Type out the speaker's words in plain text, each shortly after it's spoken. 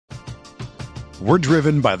We're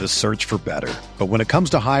driven by the search for better. But when it comes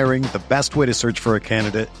to hiring, the best way to search for a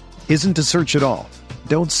candidate isn't to search at all.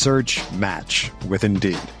 Don't search, match with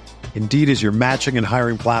Indeed. Indeed is your matching and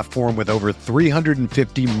hiring platform with over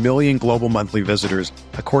 350 million global monthly visitors,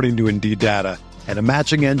 according to Indeed data, and a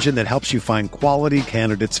matching engine that helps you find quality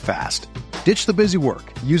candidates fast. Ditch the busy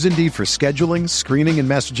work. Use Indeed for scheduling, screening, and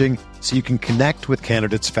messaging so you can connect with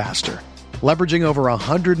candidates faster. Leveraging over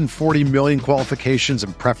 140 million qualifications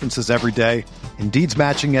and preferences every day, Indeed's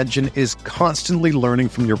matching engine is constantly learning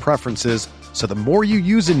from your preferences, so the more you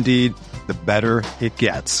use Indeed, the better it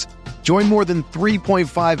gets. Join more than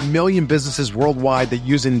 3.5 million businesses worldwide that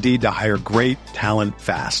use Indeed to hire great talent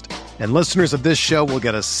fast. And listeners of this show will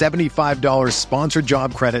get a $75 sponsored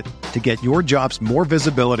job credit to get your jobs more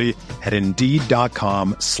visibility at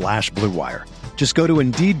Indeed.com/Blue Wire. Just go to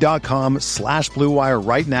Indeed.com/Blue Wire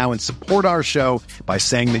right now and support our show by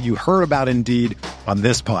saying that you heard about Indeed on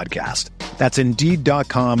this podcast. That's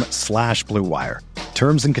Indeed.com/Blue Wire.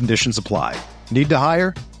 Terms and conditions apply. Need to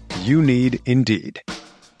hire? You need Indeed.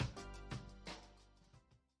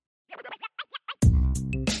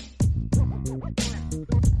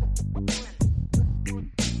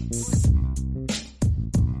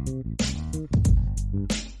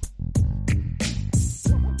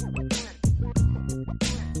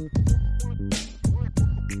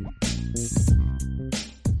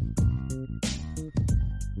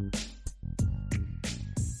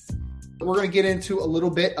 We're going to get into a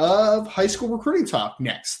little bit of high school recruiting talk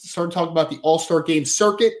next. Start talking about the All-Star Game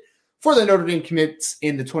circuit for the Notre Dame commits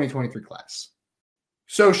in the 2023 class.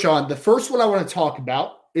 So, Sean, the first one I want to talk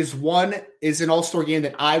about is an All-Star Game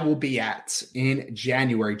that I will be at in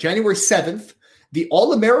January. January 7th, the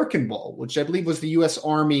All-American Bowl, which I believe was the U.S.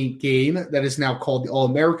 Army game that is now called the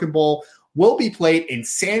All-American Bowl, will be played in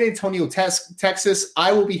San Antonio, Texas.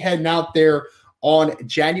 I will be heading out there on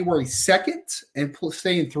January 2nd and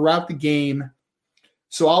staying throughout the game.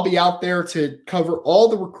 So I'll be out there to cover all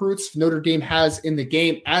the recruits Notre Dame has in the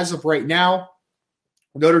game. As of right now,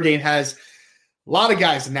 Notre Dame has a lot of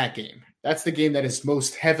guys in that game. That's the game that is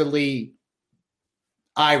most heavily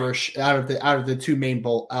Irish out of the two main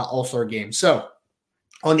bowl All-Star games. So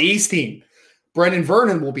on the East team, Brendan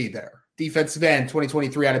Vernon will be there. Defensive end,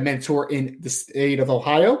 2023 out of Mentor in the state of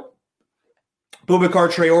Ohio. Boubacar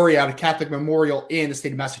Traore out of Catholic Memorial in the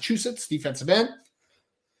state of Massachusetts, defensive end.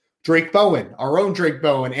 Drake Bowen, our own Drake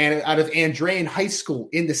Bowen, and out of Andrean High School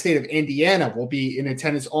in the state of Indiana, will be in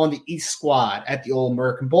attendance on the East squad at the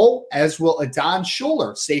All-American Bowl, as will Adon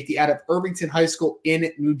Schuler, safety out of Irvington High School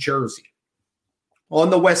in New Jersey. On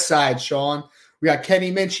the west side, Sean, we got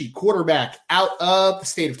Kenny Minchie, quarterback out of the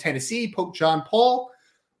state of Tennessee, Pope John Paul.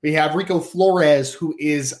 We have Rico Flores, who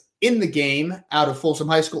is in the game out of Folsom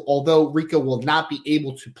High School, although Rico will not be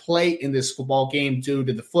able to play in this football game due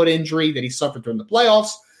to the foot injury that he suffered during the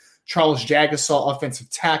playoffs. Charles Jagasaw,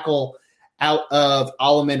 offensive tackle out of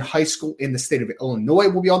Alleman High School in the state of Illinois,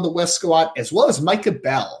 will be on the West squad, as well as Micah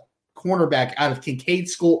Bell, cornerback out of Kincaid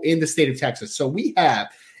School in the state of Texas. So we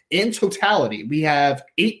have, in totality, we have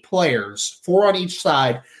 8 players, 4 on each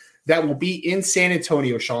side, that will be in San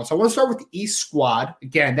Antonio, Sean. So I want to start with the East squad.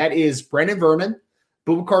 Again, that is Brendan Vernon,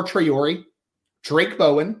 Boubacar Traore, Drake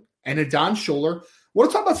Bowen, and Adon Schuler. I want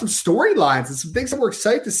to talk about some storylines and some things that we're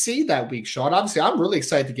excited to see that week, Sean. Obviously, I'm really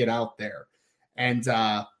excited to get out there and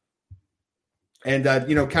kind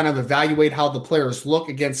of evaluate how the players look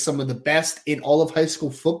against some of the best in all of high school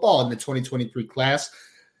football in the 2023 class.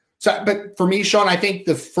 So, but for me, Sean, I think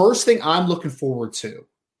the first thing I'm looking forward to,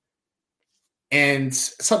 and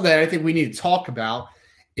something that I think we need to talk about,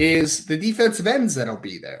 is the defensive ends that'll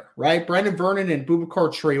be there, right? Brendan Vernon and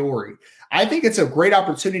Boubacar Traore. I think it's a great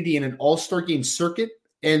opportunity in an all-star game circuit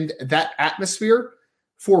and that atmosphere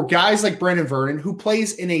for guys like Brendan Vernon, who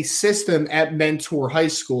plays in a system at Mentor High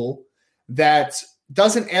School that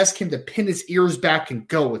doesn't ask him to pin his ears back and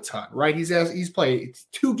go a ton, right? He's playing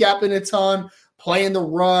 2-gapping a ton, playing the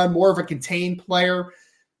run, more of a contained player.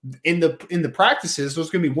 In the practices, there's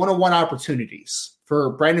going to be one-on-one opportunities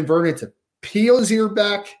for Brendan Vernon to peel his ear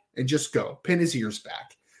back and just go, pin his ears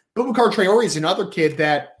back. Boubacar Traore is another kid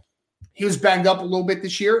that he was banged up a little bit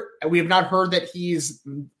this year. And we have not heard that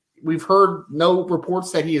we've heard no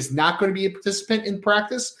reports that he is not going to be a participant in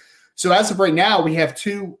practice. So as of right now, we have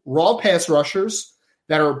 2 raw pass rushers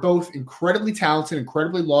that are both incredibly talented,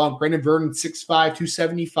 incredibly long. Brendan Vernon, 6'5",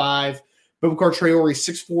 275. Boubacar Traore,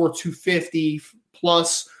 6'4", 250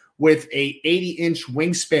 plus with a 80-inch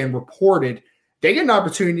wingspan reported. They get an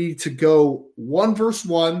opportunity to go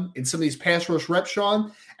 1-versus-1 in some of these pass rush reps,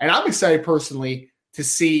 Sean. And I'm excited personally to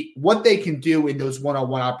see what they can do in those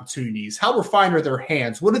one-on-one opportunities. How refined are their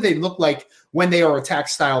hands? What do they look like when they are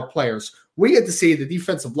attack-style players? we get to see the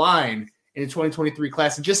defensive line in the 2023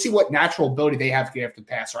 class and just see what natural ability they have to get after the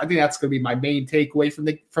passer. I think that's going to be my main takeaway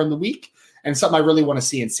from the week and something I really want to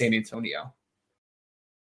see in San Antonio.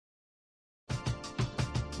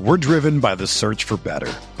 We're driven by the search for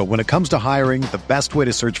better. But when it comes to hiring, the best way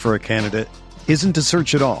to search for a candidate isn't to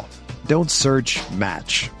search at all. Don't search,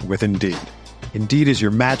 match with Indeed. Indeed is your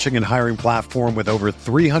matching and hiring platform with over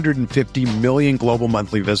 350 million global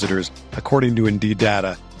monthly visitors, according to Indeed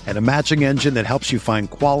data, and a matching engine that helps you find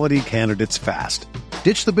quality candidates fast.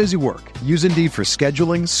 Ditch the busy work. Use Indeed for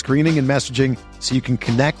scheduling, screening, and messaging so you can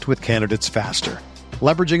connect with candidates faster.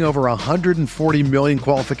 Leveraging over 140 million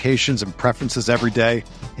qualifications and preferences every day,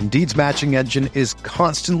 Indeed's matching engine is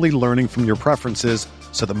constantly learning from your preferences,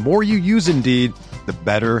 so the more you use Indeed, the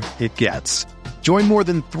better it gets. Join more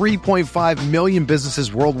than 3.5 million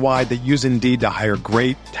businesses worldwide that use Indeed to hire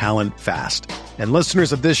great talent fast. And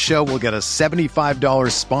listeners of this show will get a $75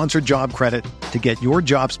 sponsored job credit to get your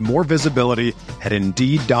jobs more visibility at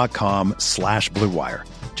Indeed.com/Blue Wire.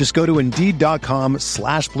 Just go to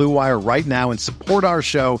Indeed.com/Blue Wire right now and support our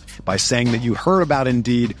show by saying that you heard about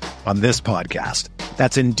Indeed on this podcast.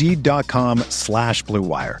 That's Indeed.com/Blue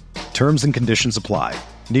Wire. Terms and conditions apply.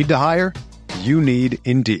 Need to hire? You need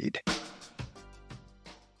Indeed.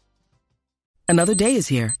 Another day is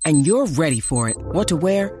here, and you're ready for it. What to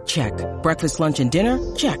wear? Check. Breakfast, lunch, and dinner?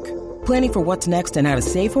 Check. Planning for what's next and how to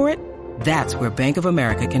save for it? That's where Bank of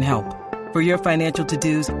America can help. For your financial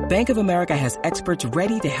to-dos, Bank of America has experts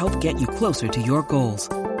ready to help get you closer to your goals.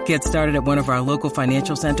 Get started at one of our local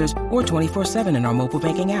financial centers or 24/7 in our mobile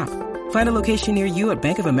banking app. Find a location near you at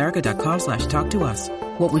bankofamerica.com/talktous.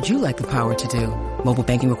 What would you like the power to do? Mobile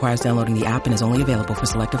banking requires downloading the app and is only available for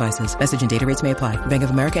select devices. Message and data rates may apply. Bank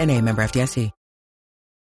of America N.A., member FDIC.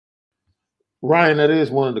 Ryan, that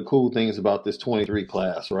is one of the cool things about this 23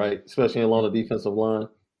 class, right? Especially along the defensive line.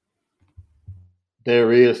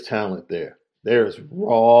 There is talent there. There is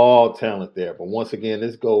raw talent there. But once again,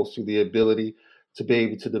 this goes to the ability to be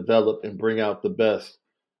able to develop and bring out the best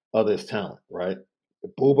of this talent, right?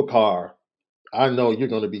 Boubacar, I know you're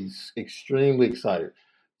going to be extremely excited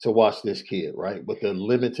to watch this kid, right? With the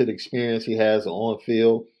limited experience he has on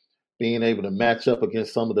field, being able to match up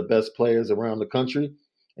against some of the best players around the country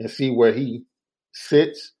and see where he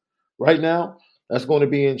sits right now, that's going to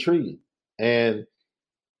be intriguing. And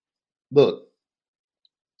look,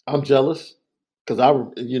 I'm jealous because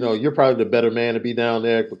you're probably the better man to be down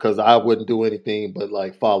there because I wouldn't do anything but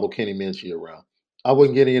like follow Kenny Minchey around. I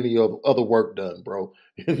wouldn't get any other work done, bro.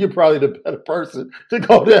 You're probably the better person to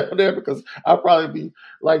go down there because I'd probably be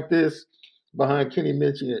like this behind Kenny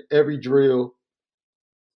Minchey at every drill,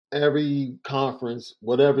 every conference,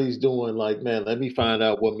 whatever he's doing. Like, man, let me find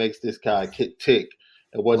out what makes this guy tick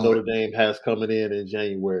and what Notre Dame has coming in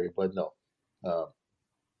January. But no,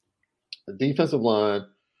 the defensive line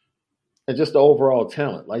and just the overall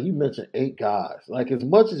talent. Like you mentioned, 8 guys. Like as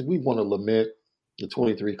much as we want to lament the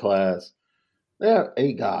 23 class, there are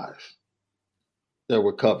 8 guys that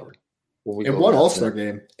were covered. In one All-Star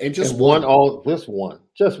game. And just one. Just one.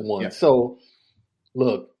 Yeah. So,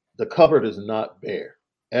 look, the cupboard is not bare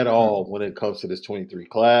at all when it comes to this 23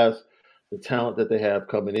 class. The talent that they have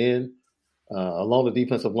coming in. Along the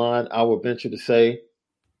defensive line, I would venture to say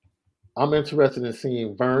I'm interested in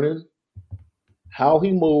seeing Vernon, how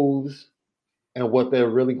he moves, and what they're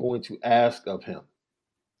really going to ask of him.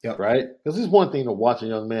 Yep. Right? Because it's one thing to watch a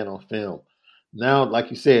young man on film. Now, like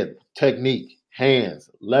you said, technique, hands,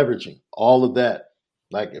 leveraging, all of that.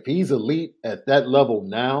 Like if he's elite at that level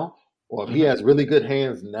now, or if he has really good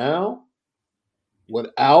hands now,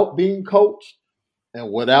 without being coached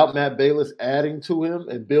and without Matt Balis adding to him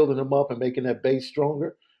and building him up and making that base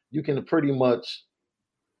stronger, you can pretty much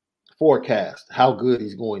forecast how good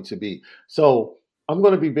he's going to be. So I'm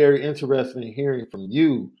going to be very interested in hearing from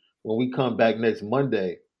you when we come back next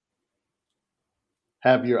Monday.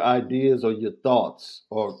 Have your ideas or your thoughts,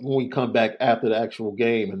 or when we come back after the actual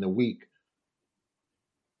game in the week,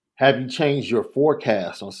 have you changed your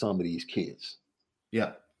forecast on some of these kids?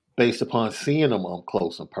 Yeah. Based upon seeing them up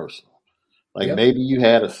close and personal. Like maybe you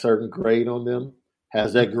had a certain grade on them.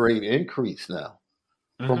 Has that grade increased now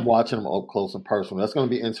from watching them up close and personal? That's going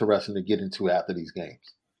to be interesting to get into after these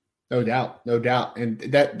games. No doubt. And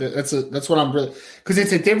that's what I'm really, because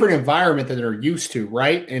it's a different environment than they're used to,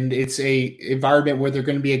 right? And it's a environment where they're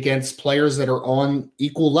going to be against players that are on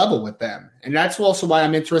equal level with them. And that's also why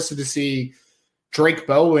I'm interested to see Drake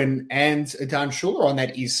Bowen and Adon Schuler on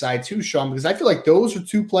that east side too, Sean, because I feel like those are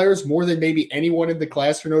 2 players more than maybe anyone in the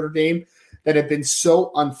class for Notre Dame that have been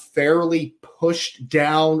so unfairly pushed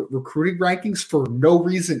down recruiting rankings for no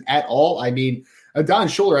reason at all. I mean, Adon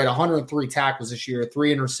Schuler had 103 tackles this year,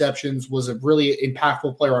 3 interceptions, was a really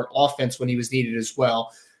impactful player on offense when he was needed as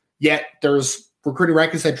well. Yet there's recruiting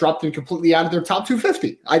rankings that dropped him completely out of their top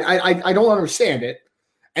 250. I don't understand it.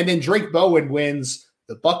 And then Drake Bowen wins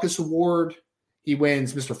the Butkus Award. He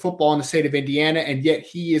wins Mr. Football in the state of Indiana, and yet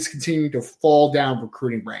he is continuing to fall down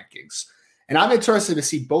recruiting rankings. And I'm interested to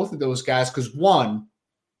see both of those guys because, one,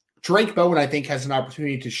 Drake Bowen, I think, has an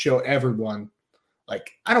opportunity to show everyone,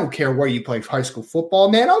 like, I don't care where you play high school football,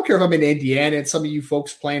 man. I don't care if I'm in Indiana and some of you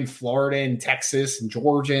folks play in Florida and Texas and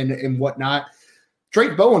Georgia and whatnot.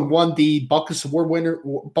 Drake Bowen won the Butkus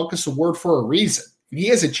Award for a reason. And he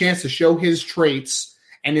has a chance to show his traits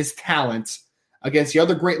and his talent against the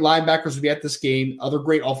other great linebackers who be at this game, other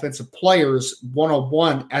great offensive players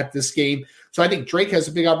one-on-one at this game. So I think Drake has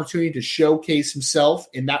a big opportunity to showcase himself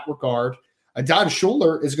in that regard. Adon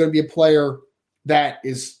Schuler is going to be a player that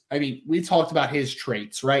is, I mean, we talked about his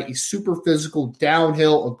traits, right? He's super physical,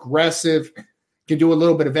 downhill, aggressive, can do a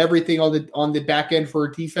little bit of everything on the back end for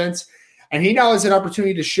a defense. And he now has an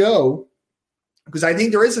opportunity to show, because I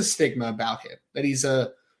think there is a stigma about him, that he's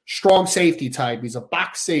a strong safety type. He's a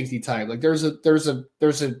box safety type. Like there's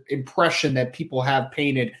an impression that people have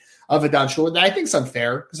painted of Adon Schuler that I think is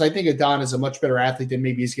unfair, because I think Adon is a much better athlete than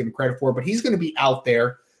maybe he's given credit for, but he's going to be out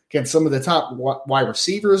there against some of the top wide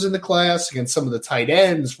receivers in the class, against some of the tight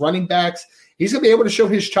ends, running backs. He's going to be able to show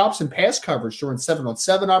his chops in pass coverage during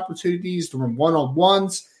 7-on-7 opportunities, during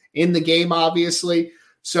one-on-ones in the game, obviously.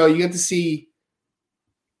 So you get to see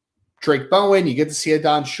Drake Bowen, you get to see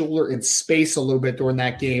Adon Schuler in space a little bit during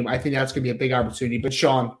that game. I think that's going to be a big opportunity. But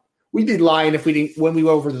Sean, we'd be lying if we didn't, when we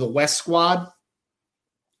went over to the West squad,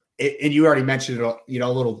 and you already mentioned it, a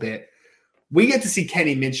little bit. We get to see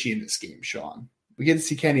Kenny Minchey in this game, Sean. We get to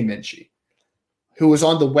see Kenny Minchey, who was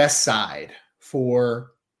on the West side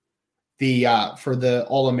for the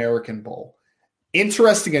All-American Bowl.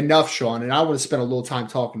 Interesting enough, Sean, and I want to spend a little time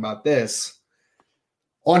talking about this.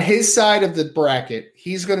 On his side of the bracket,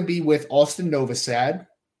 he's going to be with Austin Novosad,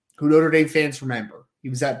 who Notre Dame fans remember. He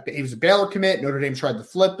was a Baylor commit. Notre Dame tried to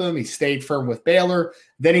flip him. He stayed firm with Baylor.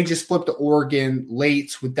 Then he just flipped to Oregon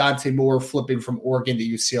late with Dante Moore flipping from Oregon to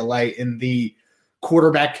UCLA in the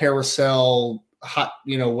quarterback carousel, hot,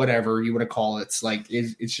 whatever you want to call it.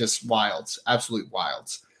 It's just wilds, absolute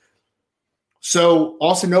wilds. So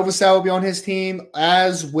Austin Novosad will be on his team,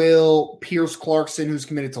 as will Pierce Clarkson, who's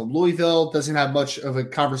committed to Louisville. Doesn't have much of a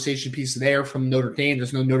conversation piece there from Notre Dame.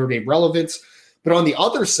 There's no Notre Dame relevance. But on the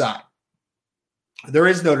other side, there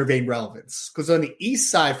is Notre Dame relevance, because on the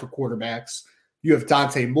east side for quarterbacks, you have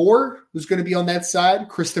Dante Moore, who's going to be on that side.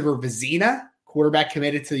 Christopher Vizina, quarterback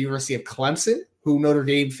committed to the University of Clemson, who Notre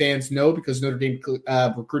Dame fans know because Notre Dame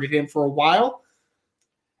recruited him for a while.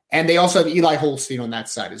 And they also have Eli Holstein on that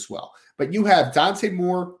side as well. But you have Dante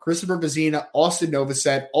Moore, Christopher Vizina, Austin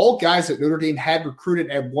Novosad, all guys that Notre Dame had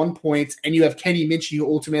recruited at one point, and you have Kenny Minchey, who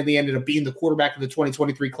ultimately ended up being the quarterback of the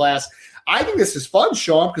 2023 class. I think this is fun,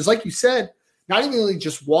 Sean, because like you said, not even really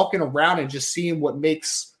just walking around and just seeing what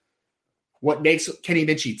makes Kenny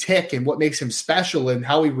Minchey tick and what makes him special and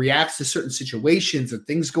how he reacts to certain situations and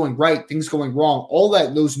things going right, things going wrong, all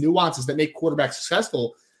that, those nuances that make quarterbacks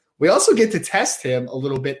successful. We also get to test him a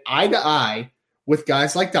little bit eye to eye with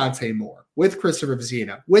guys like Dante Moore, with Christopher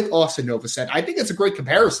Vizina, with Austin Novosad. I think it's a great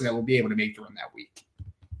comparison that we'll be able to make during that week.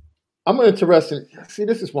 I'm interested. See,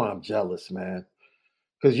 this is why I'm jealous, man,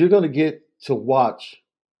 because you're going to get to watch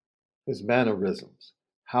his mannerisms,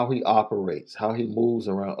 how he operates, how he moves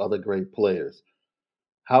around other great players.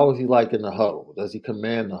 How is he like in the huddle? Does he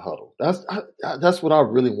command the huddle? That's what I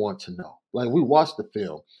really want to know. Like, we watched the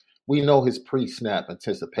film. We know his pre-snap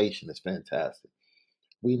anticipation is fantastic.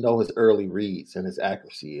 We know his early reads and his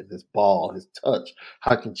accuracy and his ball, his touch,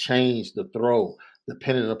 how he can change the throw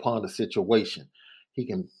depending upon the situation. He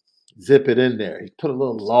can zip it in there. He put a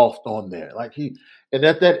little loft on there. And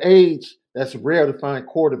at that age, that's rare to find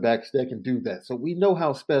quarterbacks that can do that. So we know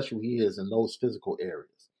how special he is in those physical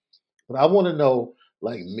areas. But I want to know,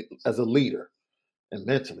 like, as a leader and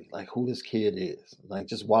mentally, like, who this kid is. Like,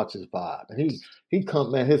 just watch his vibe. And he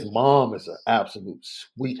come, man, his mom is an absolute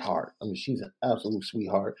sweetheart. I mean, she's an absolute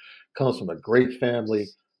sweetheart. Comes from a great family.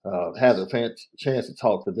 Had a chance to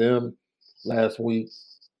talk to them last week.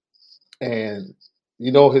 And,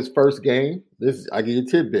 his first game, I give you a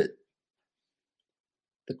tidbit.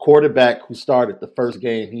 The quarterback who started the first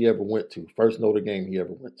game he ever went to, first Notre game he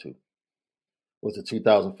ever went to, was the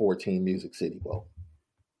 2014 Music City Bowl.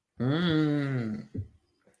 Do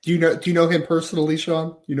you know him personally,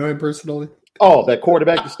 Sean? Do you know him personally? Oh, that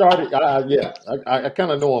quarterback that started? Yeah. I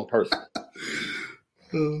kind of know him personally.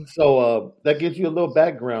 So that gives you a little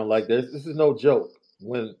background like this. This is no joke.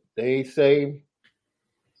 When they say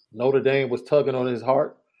Notre Dame was tugging on his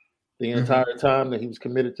heart the entire time that he was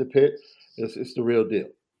committed to Pitt. It's the real deal.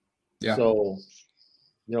 Yeah. So,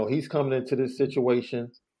 he's coming into this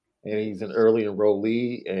situation, and he's an early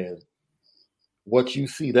enrollee, and what you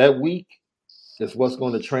see that week is what's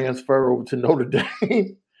going to transfer over to Notre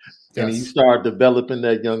Dame. And you start developing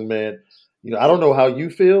that young man. I don't know how you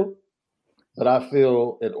feel, but I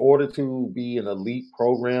feel in order to be an elite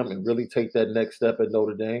program and really take that next step at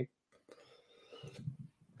Notre Dame,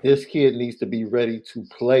 this kid needs to be ready to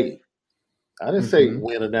play. I didn't say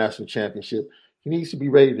win a national championship. He needs to be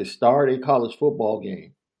ready to start a college football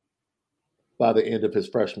game by the end of his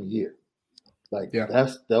freshman year.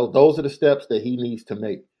 Those are the steps that he needs to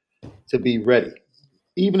make to be ready.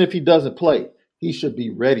 Even if he doesn't play, he should be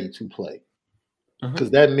ready to play.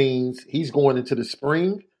 Because that means he's going into the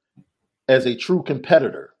spring as a true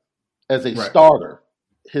competitor, as a starter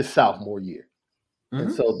his sophomore year.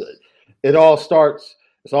 And so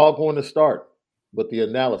it's all going to start with the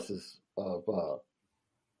analysis of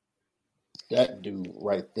that dude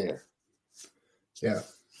right there. Yeah.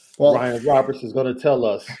 Well, Ryan Roberts is going to tell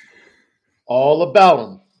us all about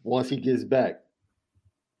him once he gets back.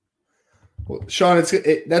 Well, Sean,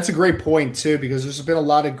 that's a great point, too, because there's been a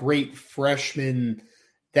lot of great freshmen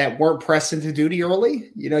that weren't pressed into duty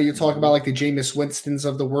early. You're talking about like the Jameis Winstons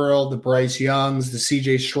of the world, the Bryce Youngs, the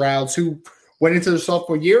CJ Strouds, who went into their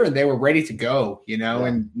sophomore year and they were ready to go,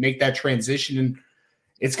 and make that transition. And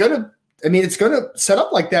it's going to set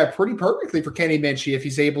up like that pretty perfectly for Kenny Minchey if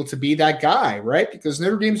he's able to be that guy, right? Because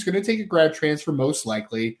Notre Dame's going to take a grad transfer most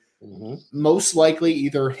likely. Most likely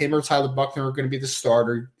either him or Tyler Buchner are going to be the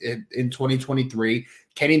starter in 2023.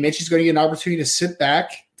 Kenny Minchey's going to get an opportunity to sit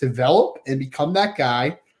back, develop, and become that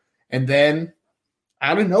guy. And then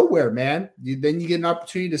out of nowhere, man, you get an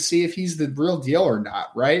opportunity to see if he's the real deal or not,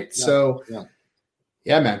 right?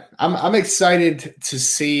 Yeah, man, I'm excited to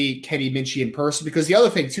see Kenny Minchey in person because the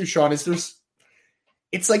other thing too, Sean, is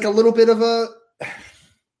it's like a little bit of a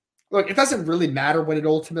look. It doesn't really matter when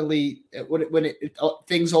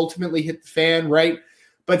things ultimately hit the fan, right?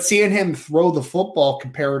 But seeing him throw the football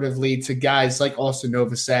comparatively to guys like Austin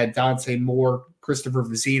Novosad, Dante Moore, Christopher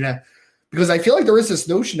Vizina, because I feel like there is this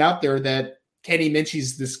notion out there that Kenny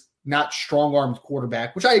Minchey's this not strong-armed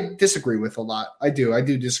quarterback, which I disagree with a lot. I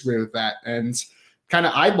do disagree with that. And kind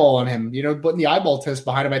of eyeballing him, putting the eyeball test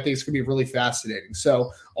behind him, I think it's going to be really fascinating.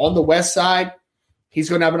 So on the West side, he's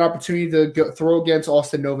going to have an opportunity to throw against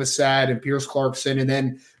Austin Novosad and Pierce Clarkson. And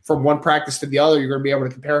then from one practice to the other, you're going to be able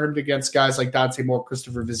to compare him against guys like Dante Moore,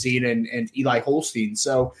 Christopher Vizina, and Eli Holstein.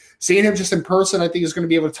 So seeing him just in person, I think is going to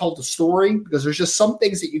be able to tell the story because there's just some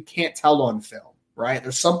things that you can't tell on film, right?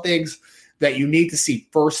 There's some things that you need to see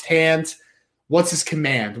firsthand. What's his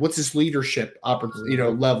command? What's his leadership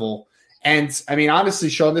level? And I mean, honestly,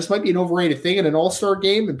 Sean, this might be an overrated thing in an all-star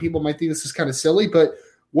game, and people might think this is kind of silly, but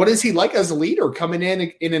what is he like as a leader coming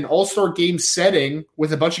in an all-star game setting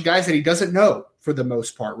with a bunch of guys that he doesn't know for the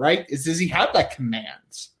most part, right? Does he have that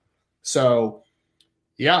command? So,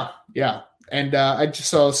 yeah. And I just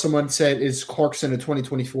saw someone said, is Clarkson a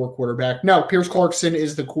 2024 quarterback? No, Pierce Clarkson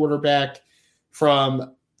is the quarterback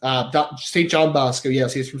from St. John Bosco.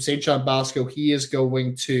 Yes, he's from St. John Bosco. He is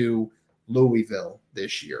going to Louisville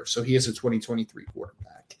this year. So he is a 2023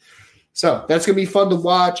 quarterback. So that's going to be fun to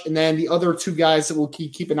watch. And then the other two guys that we'll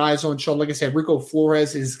keep an eyes on, Sean, like I said, Rico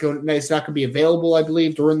Flores is not going to be available, I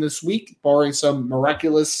believe, during this week, barring some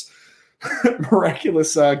miraculous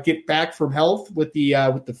get back from health with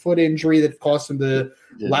the foot injury that cost him the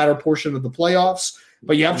latter portion of the playoffs.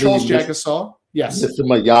 But you have Charles Jagusah. Yes. Mr.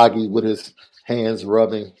 Miyagi with his hands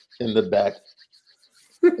rubbing in the back.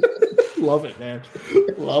 Love it, man.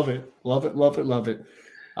 Love it.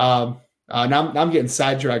 Now I'm getting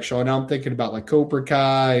sidetracked, Sean. Now I'm thinking about like Cobra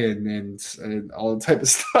Kai and all the type of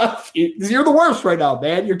stuff. You're the worst right now,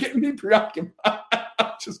 man. You're getting me preoccupied.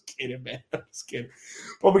 I'm just kidding, man. I'm just kidding.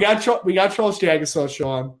 But we got Charles Jagusah,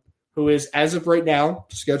 Sean, who is, as of right now,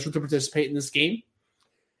 scheduled to participate in this game.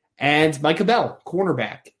 And Micah Bell,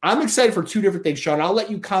 cornerback. I'm excited for two different things, Sean. I'll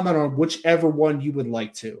let you comment on whichever one you would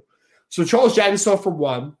like to. So Charles Jagusah, for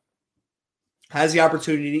one, has the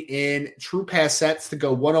opportunity in true pass sets to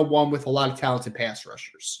go one-on-one with a lot of talented pass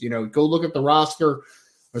rushers. Go look at the roster.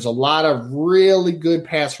 There's a lot of really good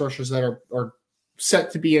pass rushers that are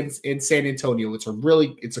set to be in San Antonio.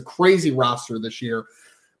 It's a crazy roster this year.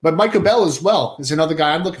 But Micah Bell as well is another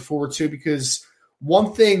guy I'm looking forward to because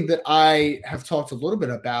one thing that I have talked a little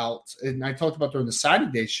bit about, and I talked about during the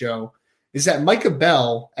signing day show, is that Micah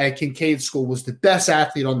Bell at Kincaid School was the best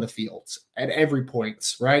athlete on the field at every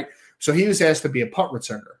point, right? So he was asked to be a punt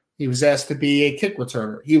returner. He was asked to be a kick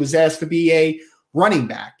returner. He was asked to be a running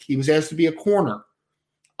back. He was asked to be a corner.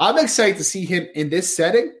 I'm excited to see him in this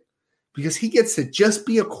setting because he gets to just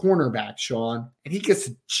be a cornerback, Sean, and he gets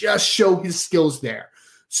to just show his skills there.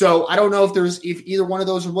 So I don't know if either one of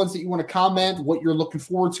those are ones that you want to comment, what you're looking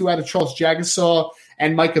forward to out of Charles Jagusah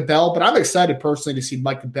and Micah Bell, but I'm excited personally to see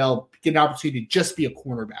Micah Bell get an opportunity to just be a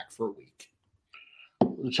cornerback for a week.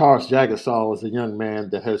 Charles Jagusah is a young man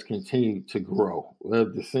that has continued to grow.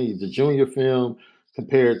 The junior film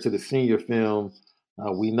compared to the senior film,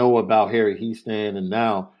 we know about Harry Heastand, and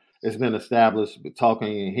now it's been established,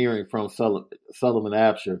 talking and hearing from Sullivan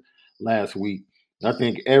Absher last week. I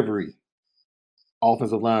think every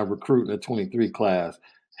offensive line recruit in the 23 class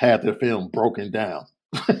had their film broken down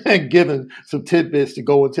and given some tidbits to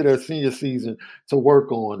go into their senior season to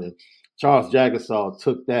work on. And Charles Jagusah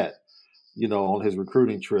took that, on his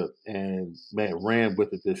recruiting trip and, ran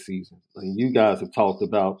with it this season. I mean, you guys have talked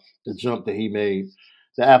about the jump that he made.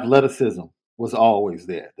 The athleticism was always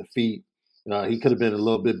there. The feet, he could have been a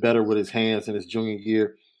little bit better with his hands in his junior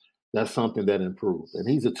year. That's something that improved. And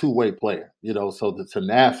he's a two-way player, so the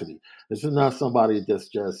tenacity. This is not somebody that's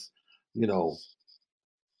just,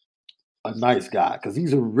 a nice guy, because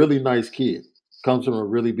he's a really nice kid. Comes from a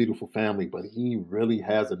really beautiful family, but he really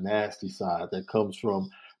has a nasty side that comes from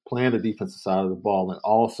playing the defensive side of the ball and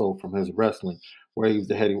also from his wrestling, where he was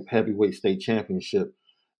the heavyweight state championship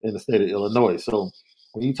in the state of Illinois. So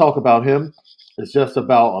when you talk about him, it's just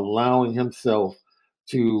about allowing himself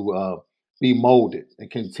to be molded and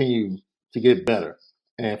continue to get better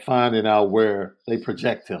and finding out where they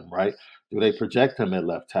project him, right? Do they project him at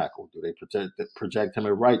left tackle? Do they project him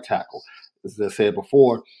at right tackle? As I said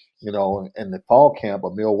before, in the fall camp,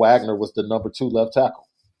 Emil Wagner was the number 2 left tackle.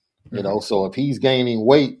 So if he's gaining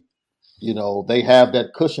weight, they have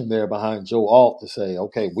that cushion there behind Joe Alt to say,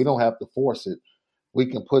 okay, we don't have to force it. We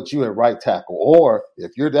can put you at right tackle. Or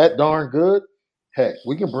if you're that darn good, heck,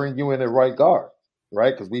 we can bring you in at right guard,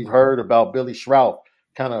 right? Because we've heard about Billy Shrout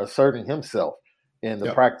kind of asserting himself in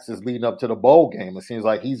the practices leading up to the bowl game. It seems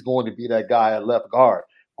like he's going to be that guy at left guard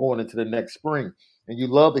going into the next spring. And you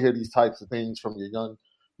love to hear these types of things from your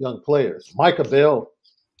young players. Micah Bell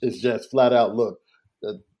is just flat out, look,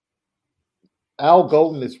 Al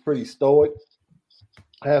Golden is pretty stoic,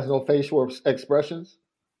 has no facial expressions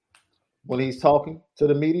when he's talking to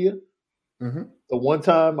the media. Mm-hmm. The one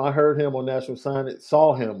time I heard him on National Signing,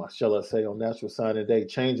 on National Signing Day,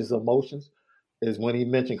 change his emotions is when he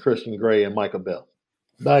mentioned Christian Gray and Micah Bell.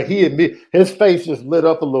 Like his face just lit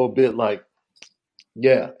up a little bit like,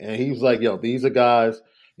 yeah. And he was like, yo, these are guys,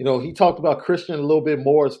 he talked about Christian a little bit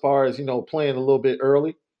more as far as, playing a little bit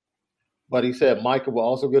early. But he said Micah will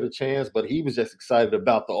also get a chance, but he was just excited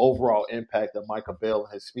about the overall impact that Micah Bell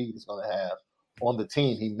and his speed is going to have on the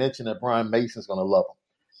team. He mentioned that Brian Mason's going to love him,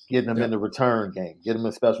 getting him in the return game, getting him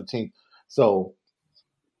in special teams. So,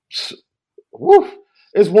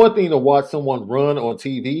 it's one thing to watch someone run on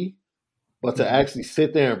TV, but to actually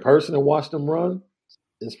sit there in person and watch them run,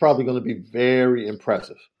 it's probably going to be very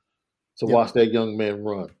impressive to watch that young man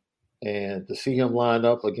run. And to see him line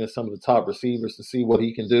up against some of the top receivers to see what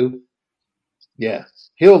he can do. Yeah,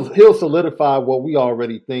 he'll solidify what we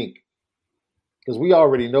already think, because we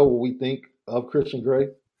already know what we think of Christian Gray.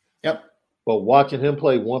 Yep. But watching him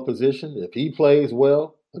play one position, if he plays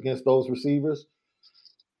well against those receivers,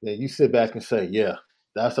 then you sit back and say, yeah,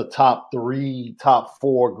 that's a top 3, top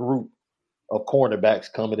 4 group of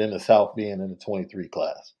cornerbacks coming into South Bend in the 23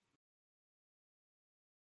 class.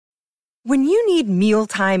 When you need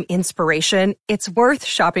mealtime inspiration, it's worth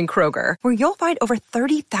shopping Kroger, where you'll find over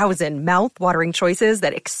 30,000 mouth-watering choices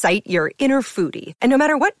that excite your inner foodie. And no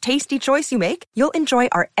matter what tasty choice you make, you'll enjoy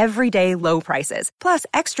our everyday low prices, plus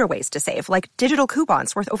extra ways to save, like digital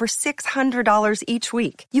coupons worth over $600 each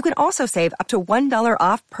week. You can also save up to $1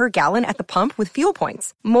 off per gallon at the pump with fuel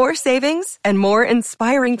points. More savings and more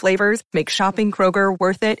inspiring flavors make shopping Kroger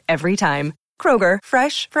worth it every time. Kroger,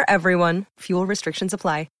 fresh for everyone. Fuel restrictions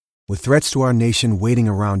apply. With threats to our nation waiting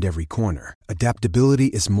around every corner, adaptability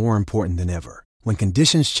is more important than ever. When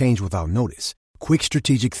conditions change without notice, quick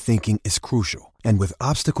strategic thinking is crucial. And with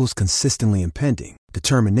obstacles consistently impending,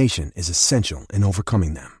 determination is essential in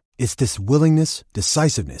overcoming them. It's this willingness,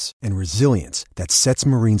 decisiveness, and resilience that sets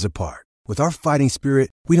Marines apart. With our fighting spirit,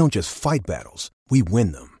 we don't just fight battles, we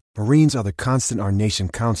win them. Marines are the constant our nation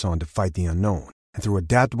counts on to fight the unknown. And through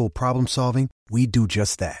adaptable problem solving, we do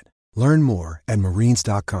just that. Learn more at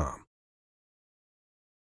Marines.com.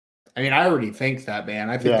 I mean, I already think that, man.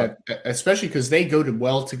 I think that, especially because they go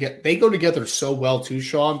together so well too,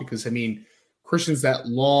 Sean. Because I mean, Christian's that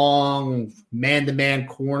long man-to-man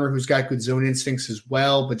corner who's got good zone instincts as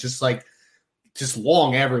well, but just like just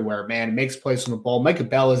long everywhere, man. He makes plays on the ball. Micah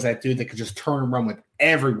Bell is that dude that could just turn and run with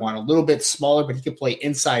everyone. A little bit smaller, but he can play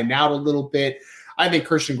inside and out a little bit. I think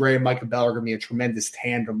Christian Gray and Micah Bell are going to be a tremendous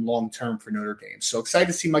tandem long-term for Notre Dame. So excited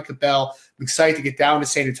to see Micah Bell. I'm excited to get down to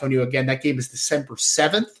San Antonio again. That game is December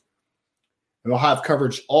 7th. And we'll have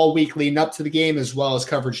coverage all week leading up to the game as well as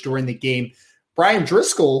coverage during the game. Brian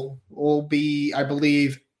Driscoll will be, I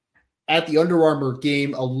believe, at the Under Armour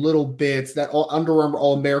game a little bit. That Under Armour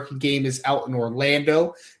All-American game is out in Orlando.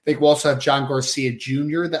 I think we'll also have John Garcia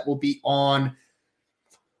Jr. that will be on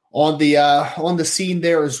the scene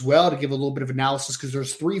there as well to give a little bit of analysis because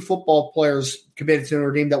there's 3 football players committed to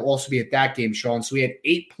Notre Dame that will also be at that game, Sean. So we had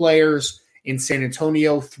 8 players in San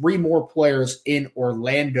Antonio, 3 more players in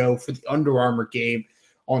Orlando for the Under Armour game.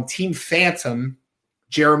 On Team Phantom,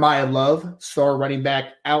 Jeremiah Love, star running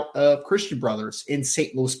back out of Christian Brothers in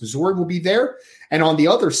St. Louis, Missouri, will be there. And on the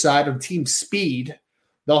other side of Team Speed,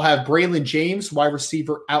 they'll have Braylon James, wide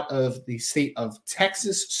receiver out of the state of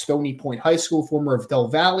Texas, Stony Point High School, formerly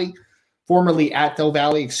at Del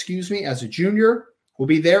Valley, as a junior, will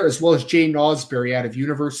be there, as well as Jay Nosbury out of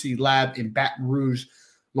University Lab in Baton Rouge,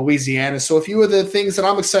 Louisiana. So a few of the things that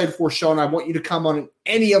I'm excited for, Sean, I want you to come on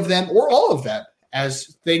any of them or all of them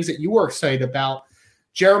as things that you are excited about.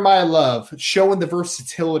 Jeremiah Love showing the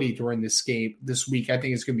versatility during this game this week, I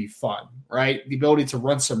think is going to be fun, right? The ability to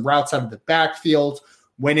run some routes out of the backfield,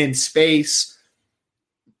 win in space.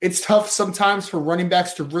 It's tough sometimes for running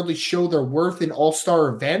backs to really show their worth in all-star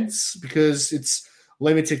events because it's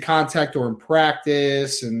limited contact or in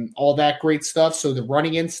practice and all that great stuff. So the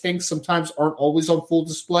running instincts sometimes aren't always on full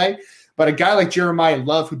display. But a guy like Jeremiah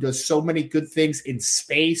Love, who does so many good things in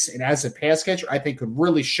space and as a pass catcher, I think could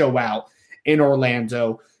really show out in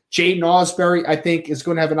Orlando. Jay Nosbury, I think, is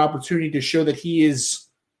going to have an opportunity to show that he is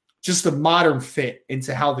just a modern fit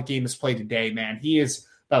into how the game is played today, man. He is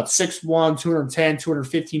about 6'1", 210,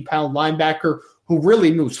 215-pound linebacker who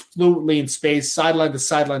really moves fluently in space, sideline to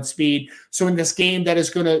sideline speed. So in this game that is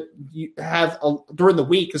going to have, during the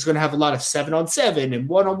week, is going to have a lot of 7-on-7 and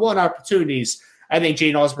 1-on-1 opportunities. I think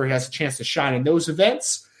Jay Nosbury has a chance to shine in those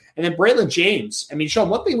events. And then Braylon James. I mean, Sean,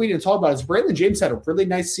 one thing we didn't talk about is Braylon James had a really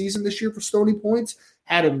nice season this year for Stony Point,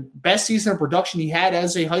 had a best season of production he had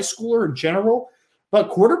as a high schooler in general. But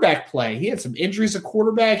quarterback play, he had some injuries at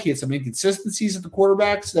quarterback. He had some inconsistencies at the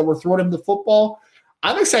quarterbacks that were throwing him the football.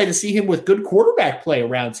 I'm excited to see him with good quarterback play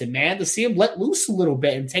around him, man, to see him let loose a little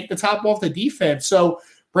bit and take the top off the defense. So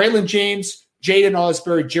Braylon James, Jaden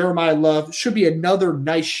Osbury, Jeremiah Love should be another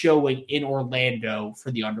nice showing in Orlando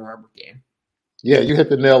for the Under Armour game. Yeah, you hit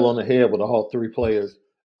the nail on the head with all 3 players.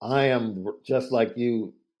 I am just like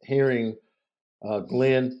you hearing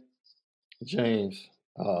Glenn James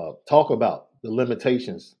talk about the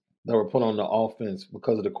limitations that were put on the offense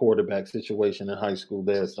because of the quarterback situation in high school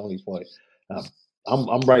there at Stony Point.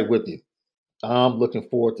 I'm right with you. I'm looking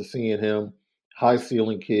forward to seeing him. High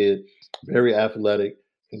ceiling kid, very athletic,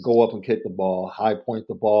 can go up and kick the ball, high point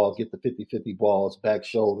the ball, get the 50-50 balls, back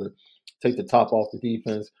shoulder, take the top off the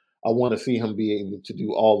defense. I want to see him be able to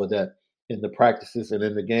do all of that in the practices and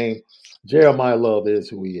in the game. Jeremiah Love is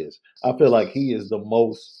who he is. I feel like he is the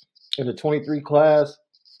most, in the 23 class,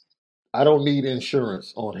 I don't need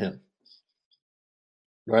insurance on him,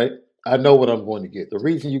 right? I know what I'm going to get. The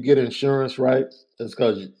reason you get insurance, right, is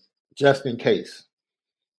because just in case.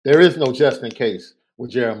 There is no just in case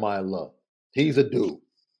with Jeremiah Love. He's a dude.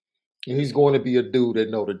 And he's going to be a dude at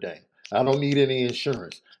Notre Dame. I don't need any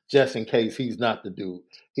insurance just in case he's not the dude.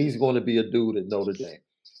 He's going to be a dude at Notre Dame.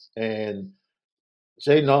 And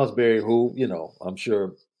Jay Nosbury, who, I'm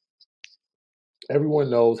sure everyone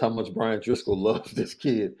knows how much Brian Driscoll loves this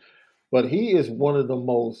kid. But he is one of the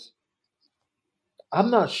most, I'm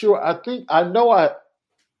not sure. I know I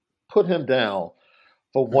put him down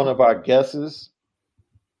for one of our guesses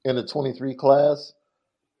in the 23 class.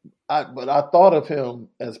 But I thought of him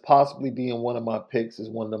as possibly being one of my picks as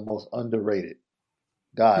one of the most underrated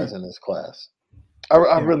guys in this class.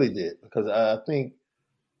 I really did, because I think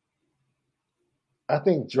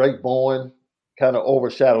Drake Bowen kind of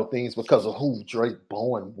overshadowed things because of who Drake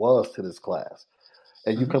Bowen was to this class.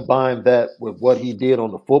 And you combine that with what he did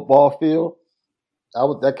on the football field,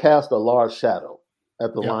 that cast a large shadow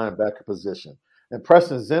at the linebacker position. And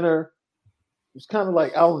Preston Zinner was kind of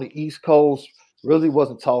like out on the East Coast, really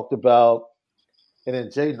wasn't talked about. And then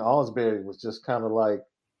Jaden Osbury was just kind of like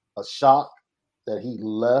a shock that he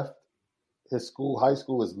left his school. High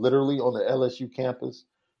school is literally on the LSU campus.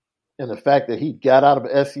 And the fact that he got out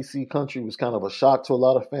of SEC country was kind of a shock to a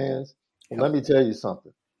lot of fans. And let me tell you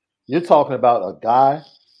something. You're talking about a guy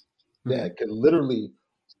that can literally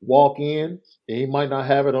walk in, and he might not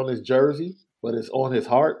have it on his jersey, but it's on his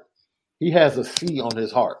heart. he has a C on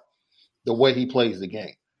his heart, the way he plays the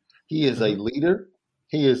game. He is a leader.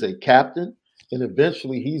 He is a captain. And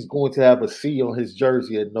eventually he's going to have a C on his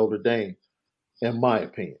jersey at Notre Dame, in my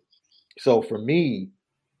opinion. So for me,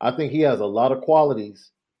 I think he has a lot of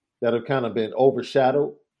qualities that have kind of been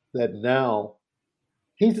overshadowed, that now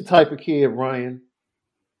he's the type of kid, Ryan,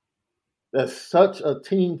 that's such a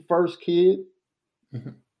team first kid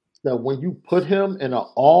that when you put him in an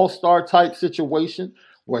all-star type situation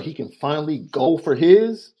where he can finally go for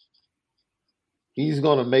his, he's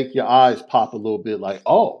going to make your eyes pop a little bit like,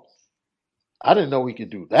 oh, I didn't know he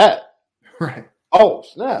could do that. Right. Oh,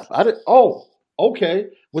 snap. Oh, okay.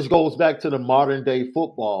 Which goes back to the modern day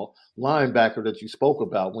football linebacker that you spoke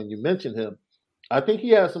about when you mentioned him. I think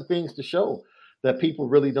he has some things to show that people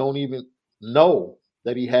really don't even know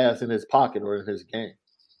that he has in his pocket or in his game.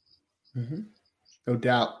 Mm-hmm. No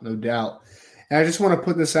doubt. No doubt. And I just want to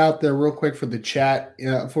put this out there real quick for the chat.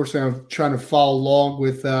 Unfortunately, I'm trying to follow along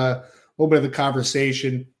with a little bit of the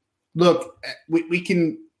conversation. Look,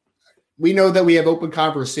 we know that we have open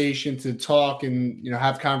conversation to talk and,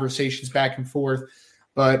 have conversations back and forth.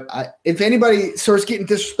 But if anybody starts getting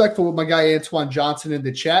disrespectful with my guy Antoine Johnson in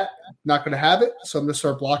the chat, I'm not going to have it. So I'm going to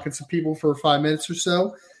start blocking some people for 5 minutes or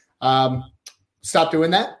so. Stop doing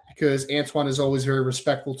that, because Antoine is always very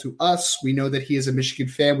respectful to us. We know that he is a Michigan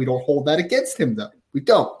fan. We don't hold that against him, though. We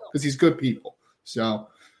don't, because he's good people. So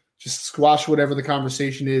just squash whatever the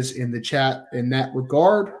conversation is in the chat in that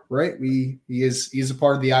regard, right? He is a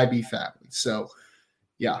part of the IB family. So,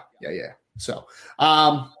 yeah. So,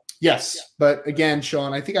 yes. But again,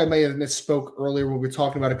 Sean, I think I may have misspoke earlier when we were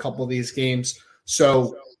talking about a couple of these games.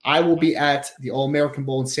 So I will be at the All-American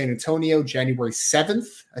Bowl in San Antonio, January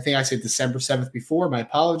 7th. I think I said December 7th before. My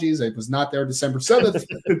apologies. I was not there December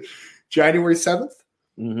 7th. January 7th.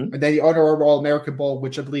 Mm-hmm. And then the Under Armour All-American Bowl,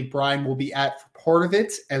 which I believe Brian will be at for part of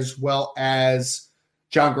it, as well as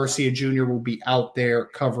John Garcia Jr. will be out there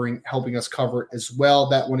helping us cover it as well.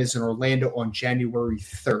 That one is in Orlando on January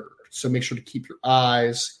 3rd. So make sure to keep your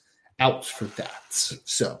eyes out for that.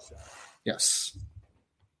 So, yes.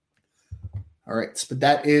 All right, but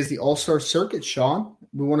that is the All-Star Circuit, Sean.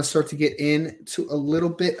 We want to start to get into a little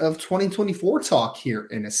bit of 2024 talk here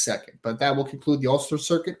in a second, but that will conclude the All-Star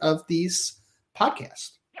Circuit of these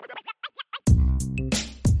podcasts.